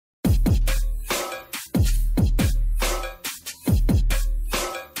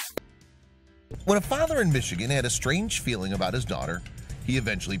When a father in Michigan had a strange feeling about his daughter, he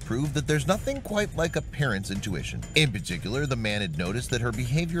eventually proved that there's nothing quite like a parent's intuition. In particular, the man had noticed that her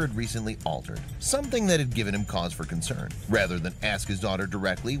behavior had recently altered, something that had given him cause for concern. Rather than ask his daughter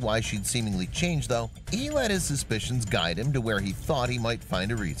directly why she'd seemingly changed, though, he let his suspicions guide him to where he thought he might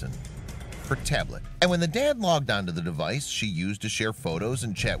find a reason: her tablet. And when the dad logged onto the device she used to share photos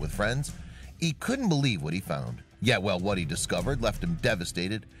and chat with friends, he couldn't believe what he found. Yet while what he discovered left him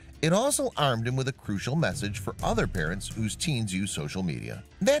devastated, it also armed him with a crucial message for other parents whose teens use social media.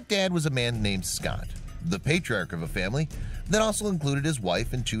 That dad was a man named Scott, the patriarch of a family that also included his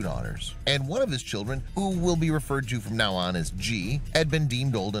wife and 2 daughters. And one of his children, who will be referred to from now on as G, had been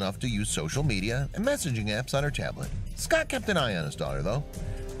deemed old enough to use social media and messaging apps on her tablet. Scott kept an eye on his daughter, though.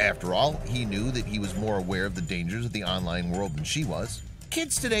 After all, he knew that he was more aware of the dangers of the online world than she was.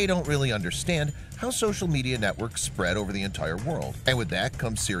 Kids today don't really understand how social media networks spread over the entire world, and with that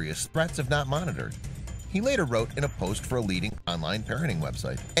comes serious threats if not monitored. He later wrote in a post for a leading online parenting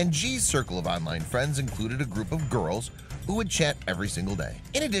website, and G's circle of online friends included a group of girls who would chat every single day.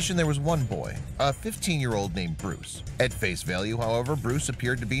 In addition, there was one boy, a 15-year-old named Bruce. At face value, however, Bruce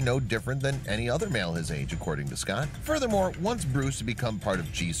appeared to be no different than any other male his age, according to Scott. Furthermore, once Bruce had become part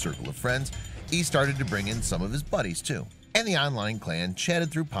of G's circle of friends, he started to bring in some of his buddies too, and the online clan chatted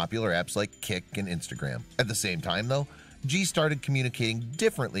through popular apps like Kik and Instagram. At the same time, though, G started communicating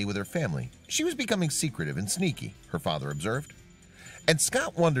differently with her family. She was becoming secretive and sneaky, her father observed. And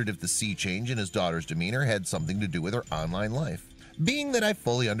Scott wondered if the sea change in his daughter's demeanor had something to do with her online life. Being that I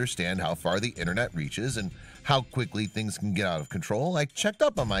fully understand how far the internet reaches and how quickly things can get out of control, I checked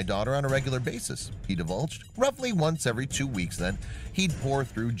up on my daughter on a regular basis, he divulged. Roughly once every 2 weeks then, he'd pore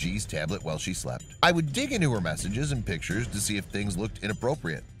through G's tablet while she slept. I would dig into her messages and pictures to see if things looked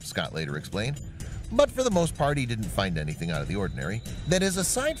inappropriate, Scott later explained. But for the most part, he didn't find anything out of the ordinary. That is,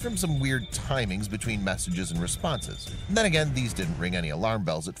 aside from some weird timings between messages and responses. Then again, these didn't ring any alarm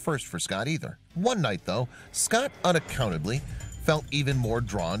bells at first for Scott either. One night, though, Scott unaccountably felt even more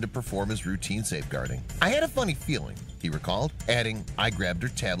drawn to perform his routine safeguarding. I had a funny feeling, he recalled, adding, I grabbed her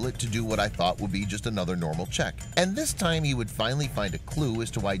tablet to do what I thought would be just another normal check. And this time he would finally find a clue as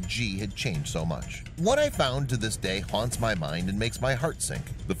to why G had changed so much. What I found to this day haunts my mind and makes my heart sink,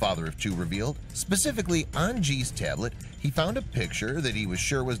 the father of 2 revealed. Specifically, on G's tablet, he found a picture that he was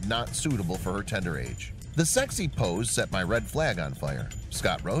sure was not suitable for her tender age. The sexy pose set my red flag on fire,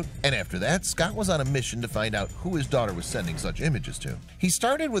 Scott wrote, and after that, Scott was on a mission to find out who his daughter was sending such images to. He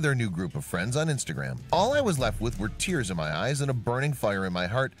started with her new group of friends on Instagram. All I was left with were tears in my eyes and a burning fire in my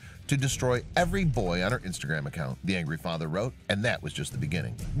heart to destroy every boy on her Instagram account, the angry father wrote, and that was just the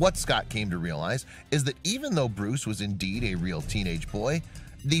beginning. What Scott came to realize is that even though Bruce was indeed a real teenage boy,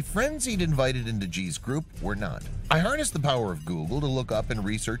 the friends he'd invited into G's group were not. I harnessed the power of Google to look up and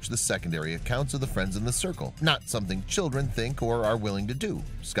research the secondary accounts of the friends in the circle, not something children think or are willing to do,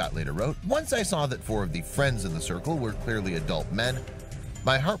 Scott later wrote. Once I saw that 4 of the friends in the circle were clearly adult men,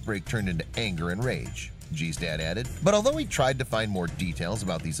 my heartbreak turned into anger and rage, G's dad added. But although he tried to find more details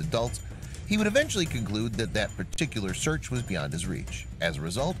about these adults, he would eventually conclude that that particular search was beyond his reach. As a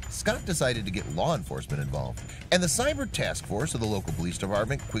result, Scott decided to get law enforcement involved, and the cyber task force of the local police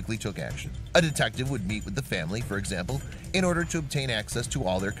department quickly took action. A detective would meet with the family, for example, in order to obtain access to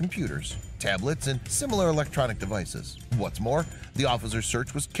all their computers, tablets, and similar electronic devices. What's more, the officer's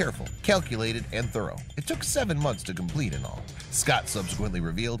search was careful, calculated, and thorough. It took 7 months to complete in all. Scott subsequently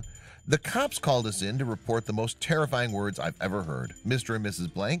revealed, the cops called us in to report the most terrifying words I've ever heard. Mr. and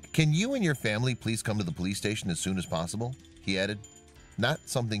Mrs. Blank, can you and your family please come to the police station as soon as possible? He added, not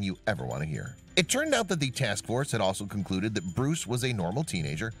something you ever want to hear. It turned out that the task force had also concluded that Bruce was a normal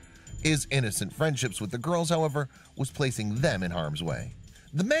teenager. His innocent friendships with the girls, however, was placing them in harm's way.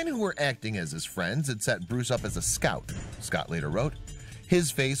 The men who were acting as his friends had set Bruce up as a scout, Scott later wrote.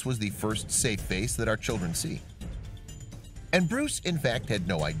 His face was the first safe face that our children see. And Bruce, in fact, had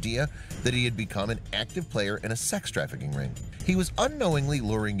no idea that he had become an active player in a sex trafficking ring. He was unknowingly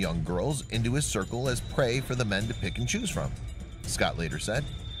luring young girls into his circle as prey for the men to pick and choose from, Scott later said.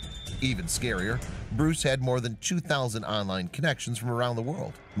 Even scarier, Bruce had more than 2,000 online connections from around the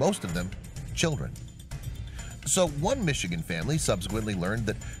world, most of them children. So one Michigan family subsequently learned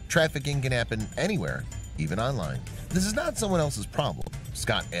that trafficking can happen anywhere, even online. This is not someone else's problem,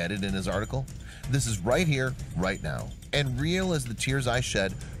 Scott added in his article. This is right here, right now, and real as the tears I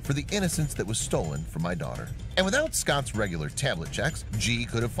shed for the innocence that was stolen from my daughter. And without Scott's regular tablet checks, G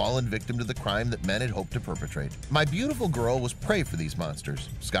could have fallen victim to the crime that men had hoped to perpetrate. My beautiful girl was prey for these monsters,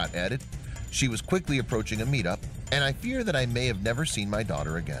 Scott added. She was quickly approaching a meetup, and I fear that I may have never seen my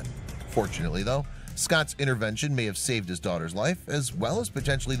daughter again. Fortunately, though, Scott's intervention may have saved his daughter's life, as well as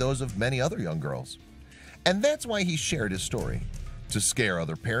potentially those of many other young girls. And that's why he shared his story, to scare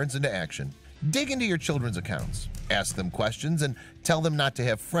other parents into action. Dig into your children's accounts, ask them questions, and tell them not to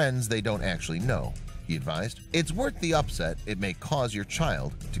have friends they don't actually know, he advised. It's worth the upset it may cause your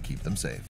child to keep them safe.